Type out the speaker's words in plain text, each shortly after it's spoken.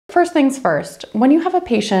First things first, when you have a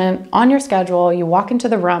patient on your schedule, you walk into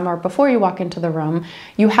the room, or before you walk into the room,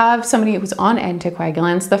 you have somebody who's on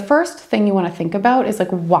anticoagulants, the first thing you want to think about is like,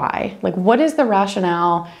 why? Like, what is the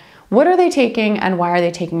rationale? What are they taking and why are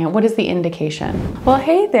they taking it? What is the indication? Well,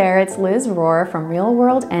 hey there, it's Liz Rohr from Real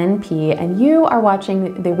World NP, and you are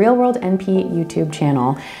watching the Real World NP YouTube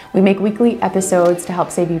channel. We make weekly episodes to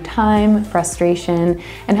help save you time, frustration,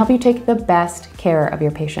 and help you take the best care of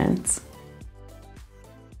your patients.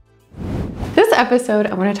 This episode,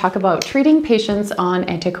 I want to talk about treating patients on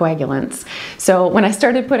anticoagulants. So when I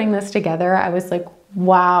started putting this together, I was like,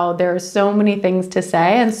 wow, there are so many things to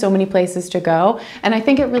say and so many places to go. And I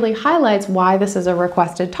think it really highlights why this is a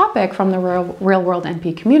requested topic from the real world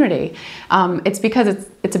NP community. It's because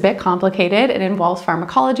it's a bit complicated. It involves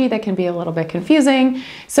pharmacology that can be a little bit confusing.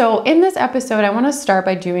 So in this episode, I want to start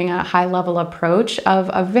by doing a high level approach of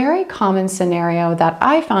a very common scenario that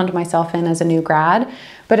I found myself in as a new grad.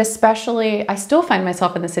 But especially, I still find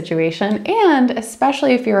myself in this situation, and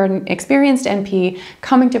especially if you're an experienced NP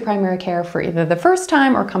coming to primary care for either the first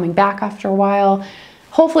time or coming back after a while,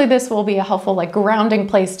 hopefully this will be a helpful grounding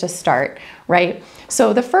place to start, right?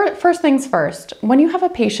 So the first things first, when you have a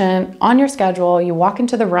patient on your schedule, you walk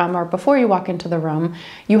into the room, or before you walk into the room,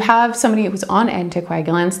 you have somebody who's on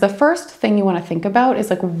anticoagulants, the first thing you want to think about is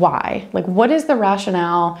like, why? Like, what is the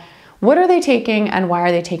rationale? What are they taking and why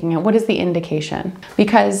are they taking it? What is the indication?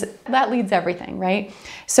 Because that leads everything, right?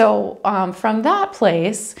 So from that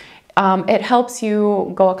place, it helps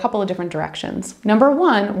you go a couple of different directions. Number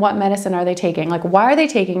one, what medicine are they taking? Like, why are they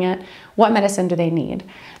taking it? What medicine do they need?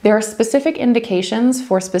 There are specific indications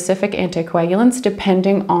for specific anticoagulants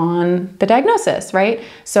depending on the diagnosis, right?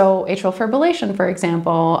 So atrial fibrillation, for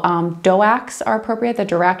example, DOACs are appropriate, the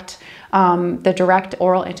direct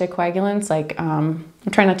oral anticoagulants, like I'm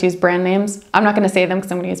trying not to use brand names. I'm not going to say them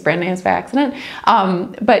because I'm going to use brand names by accident.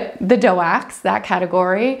 But the DOACs, that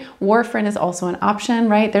category, warfarin is also an option,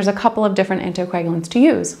 right? There's a couple of different anticoagulants to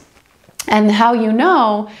use. And how you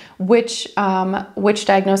know which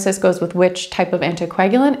diagnosis goes with which type of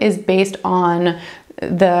anticoagulant is based on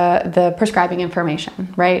the prescribing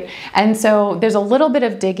information, right? And so there's a little bit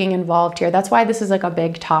of digging involved here. That's why this is like a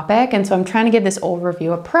big topic. And so I'm trying to give this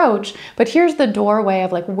overview approach, but here's the doorway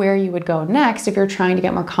of like where you would go next if you're trying to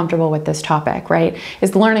get more comfortable with this topic, right?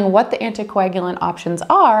 Is learning what the anticoagulant options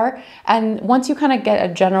are. And once you kind of get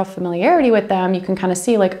a general familiarity with them, you can kind of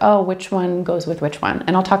see like, oh, which one goes with which one.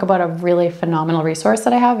 And I'll talk about a really phenomenal resource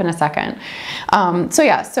that I have in a second.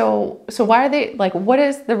 So why are they, like, what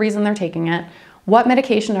is the reason they're taking it? What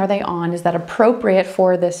medication are they on? Is that appropriate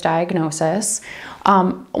for this diagnosis?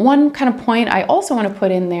 One kind of point I also want to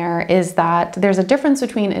put in there is that there's a difference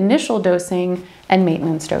between initial dosing and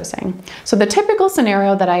maintenance dosing. So the typical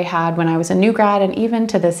scenario that I had when I was a new grad and even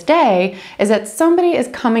to this day is that somebody is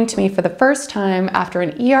coming to me for the first time after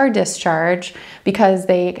an ER discharge because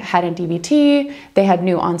they had a DVT, they had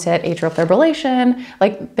new onset atrial fibrillation,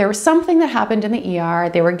 like there was something that happened in the ER,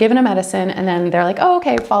 they were given a medicine, and then they're like, oh,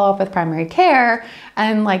 okay, follow up with primary care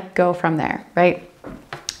and like go from there, right?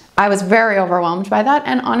 I was very overwhelmed by that,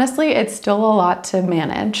 and honestly, it's still a lot to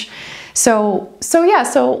manage. So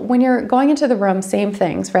when you're going into the room, same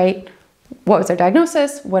things, right? What was their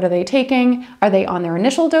diagnosis? What are they taking? Are they on their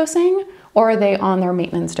initial dosing or are they on their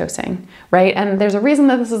maintenance dosing, right? And there's a reason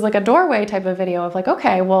that this is like a doorway type of video of like,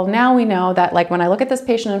 okay, well now we know that like when I look at this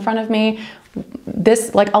patient in front of me,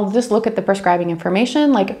 this, like, I'll just look at the prescribing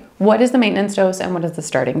information, like what is the maintenance dose and what is the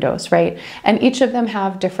starting dose, right? And each of them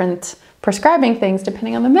have different prescribing things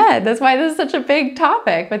depending on the med. That's why this is such a big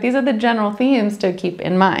topic, but these are the general themes to keep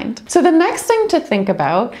in mind. So the next thing to think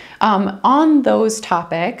about on those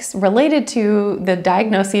topics related to the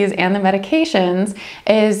diagnoses and the medications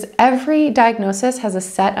is every diagnosis has a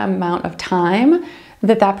set amount of time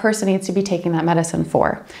that person needs to be taking that medicine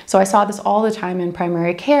for. So I saw this all the time in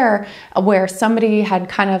primary care where somebody had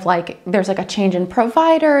kind of like, there's like a change in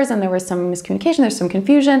providers and there was some miscommunication, there's some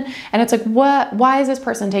confusion. And it's like, why is this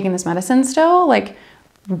person taking this medicine still? Like,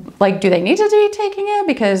 do they need to be taking it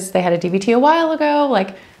because they had a DVT a while ago?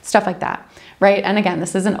 Like stuff like that, right? And again,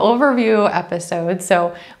 this is an overview episode.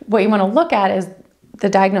 So what you want to look at is the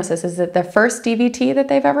diagnosis. Is it the first DVT that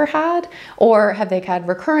they've ever had? Or have they had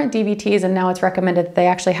recurrent DVTs and now it's recommended that they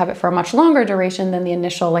actually have it for a much longer duration than the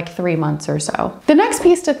initial like 3 months or so? The next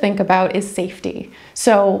piece to think about is safety.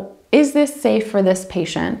 So is this safe for this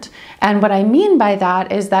patient? And what I mean by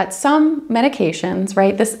that is that some medications,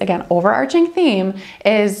 right, this again, overarching theme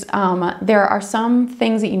is there are some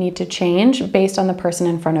things that you need to change based on the person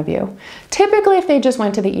in front of you. Typically, if they just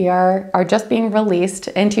went to the ER, are just being released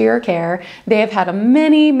into your care, they have had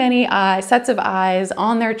many sets of eyes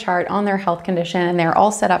on their chart, on their health condition, and they're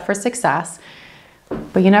all set up for success.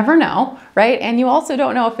 But you never know, right? And you also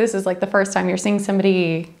don't know if this is like the first time you're seeing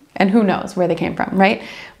somebody, and who knows where they came from, right?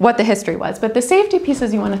 What the history was. But the safety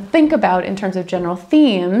pieces you want to think about in terms of general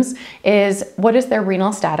themes is, what is their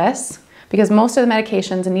renal status? Because most of the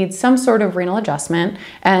medications need some sort of renal adjustment,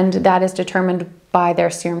 and that is determined by their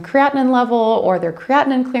serum creatinine level or their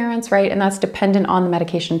creatinine clearance, right? And that's dependent on the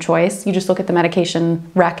medication choice. You just look at the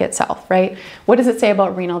medication rec itself, right? What does it say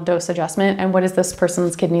about renal dose adjustment, and what is this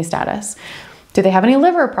person's kidney status? Do they have any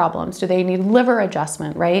liver problems? Do they need liver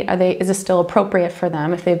adjustment, right? Is this still appropriate for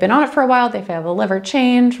them? If they've been on it for a while, they have a liver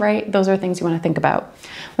change, right? Those are things you want to think about.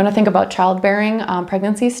 You want to think about childbearing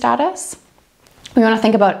pregnancy status. We want to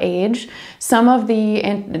think about age. Some of the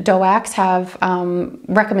DOACs have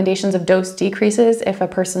recommendations of dose decreases if a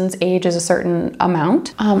person's age is a certain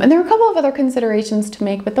amount. And there are a couple of other considerations to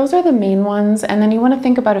make, but those are the main ones. And then you want to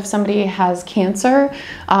think about if somebody has cancer,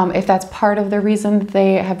 if that's part of the reason that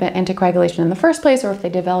they have anticoagulation in the first place, or if they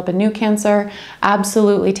develop a new cancer.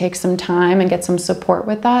 Absolutely take some time and get some support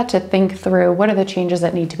with that to think through what are the changes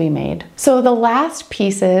that need to be made. So the last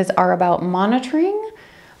pieces are about monitoring,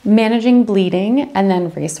 managing bleeding, and then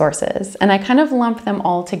resources. And I kind of lump them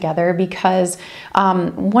all together because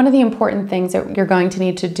one of the important things that you're going to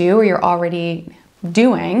need to do, or you're already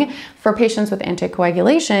doing for patients with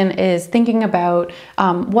anticoagulation, is thinking about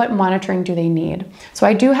what monitoring do they need. So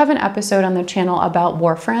I do have an episode on the channel about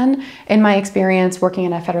warfarin. In my experience working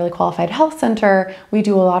in a federally qualified health center, we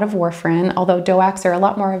do a lot of warfarin, although DOACs are a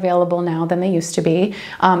lot more available now than they used to be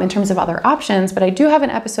in terms of other options. But I do have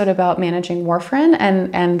an episode about managing warfarin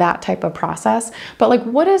and that type of process. But like,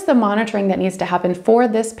 what is the monitoring that needs to happen for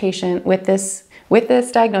this patient with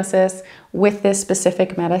this diagnosis, with this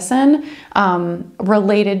specific medicine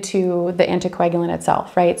related to the anticoagulant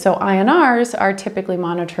itself, right? So INRs are typically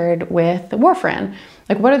monitored with warfarin.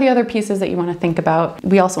 Like, what are the other pieces that you want to think about?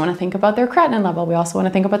 We also want to think about their creatinine level. We also want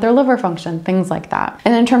to think about their liver function, things like that.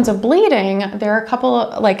 And in terms of bleeding, there are a couple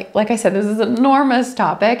of, like I said, this is an enormous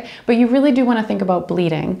topic, but you really do want to think about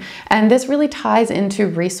bleeding. And this really ties into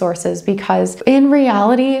resources, because in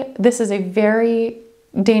reality, this is a very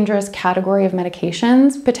dangerous category of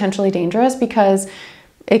medications, potentially dangerous, because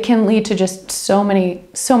it can lead to just so many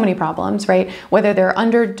problems, right? Whether they're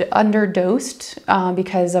underdosed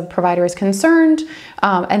because a provider is concerned,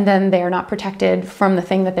 and then they're not protected from the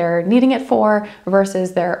thing that they're needing it for,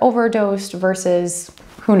 versus they're overdosed, versus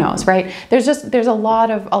who knows, right? There's a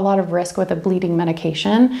lot of risk with a bleeding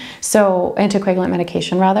medication, so anticoagulant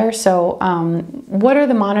medication rather. So what are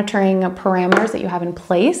the monitoring parameters that you have in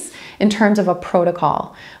place in terms of a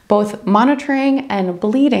protocol? Both monitoring and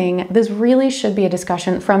bleeding, this really should be a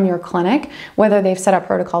discussion from your clinic, whether they've set up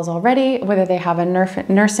protocols already, whether they have a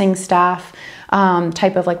nursing staff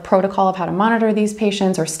type of like protocol of how to monitor these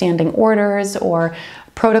patients, or standing orders, or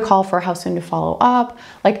protocol for how soon to follow up.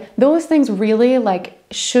 Like, those things really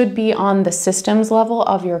should be on the systems level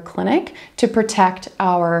of your clinic to protect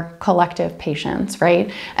our collective patients,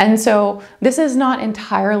 right? And so this is not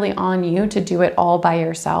entirely on you to do it all by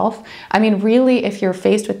yourself. I mean, really, if you're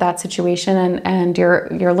faced with that situation and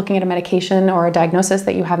you're looking at a medication or a diagnosis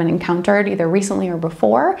that you haven't encountered either recently or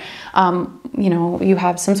before, you know, you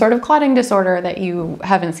have some sort of clotting disorder that you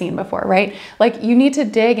haven't seen before, right? Like, you need to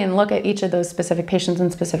dig and look at each of those specific patients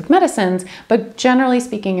and specific medicines, but generally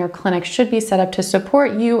speaking, your clinic should be set up to support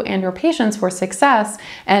you and your patients for success,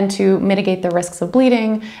 and to mitigate the risks of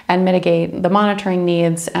bleeding, and mitigate the monitoring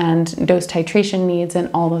needs and dose titration needs, and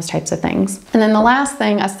all those types of things. And then the last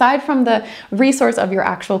thing, aside from the resource of your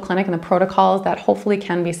actual clinic and the protocols that hopefully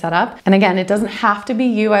can be set up, and again, it doesn't have to be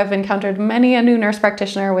you. I've encountered many a new nurse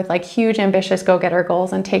practitioner with like huge ambitious go-getter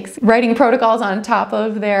goals and takes writing protocols on top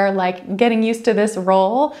of their like getting used to this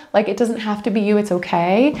role. Like, it doesn't have to be you, it's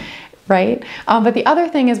okay. Right? But the other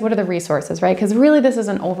thing is, what are the resources, right? Because really this is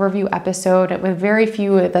an overview episode with very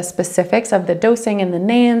few of the specifics of the dosing and the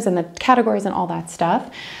names and the categories and all that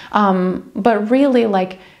stuff. But really,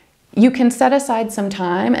 like, you can set aside some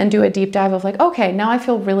time and do a deep dive of like, okay, now I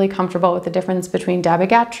feel really comfortable with the difference between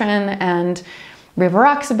dabigatran and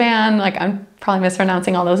rivaroxaban. Like, I'm probably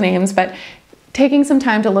mispronouncing all those names, but taking some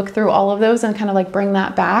time to look through all of those and kind of like bring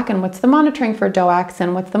that back, and what's the monitoring for DOACs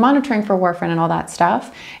and what's the monitoring for warfarin and all that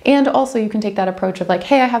stuff. And also you can take that approach of like,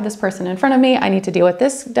 hey, I have this person in front of me, I need to deal with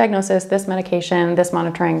this diagnosis, this medication, this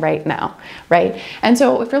monitoring right now, right? And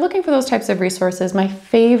so if you're looking for those types of resources, my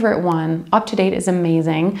favorite one, UpToDate, is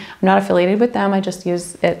amazing. I'm not affiliated with them, I just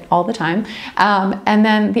use it all the time. And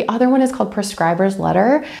then the other one is called Prescriber's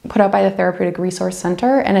Letter, put out by the Therapeutic Resource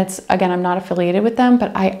Center. And it's, again, I'm not affiliated with them,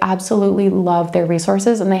 but I absolutely love their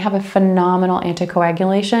resources, and they have a phenomenal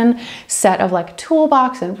anticoagulation set of like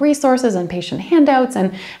toolbox and resources and patient handouts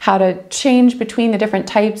and how to change between the different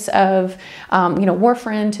types of,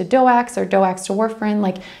 warfarin to DOACs or DOACs to warfarin,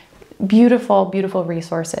 like beautiful, beautiful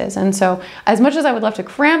resources. And so as much as I would love to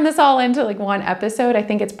cram this all into like one episode, I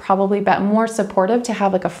think it's probably more supportive to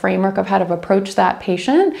have like a framework of how to approach that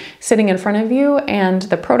patient sitting in front of you, and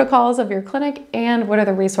the protocols of your clinic, and what are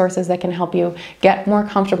the resources that can help you get more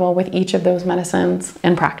comfortable with each of those medicines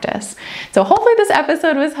in practice. So hopefully this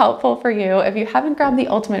episode was helpful for you. If you haven't grabbed the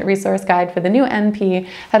ultimate resource guide for the new NP,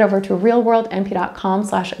 head over to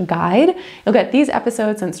realworldnp.com/guide. You'll get these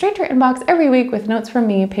episodes sent straight to your inbox every week with notes from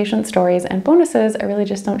me, patient stories, and bonuses I really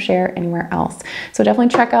just don't share anywhere else. So definitely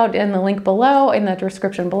check out in the link below, in the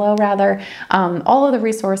description below rather, all of the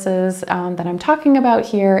resources that I'm talking about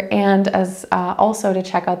here, and as also to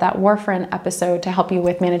check out that warfarin episode to help you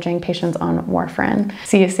with managing patients on warfarin.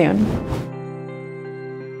 See you soon.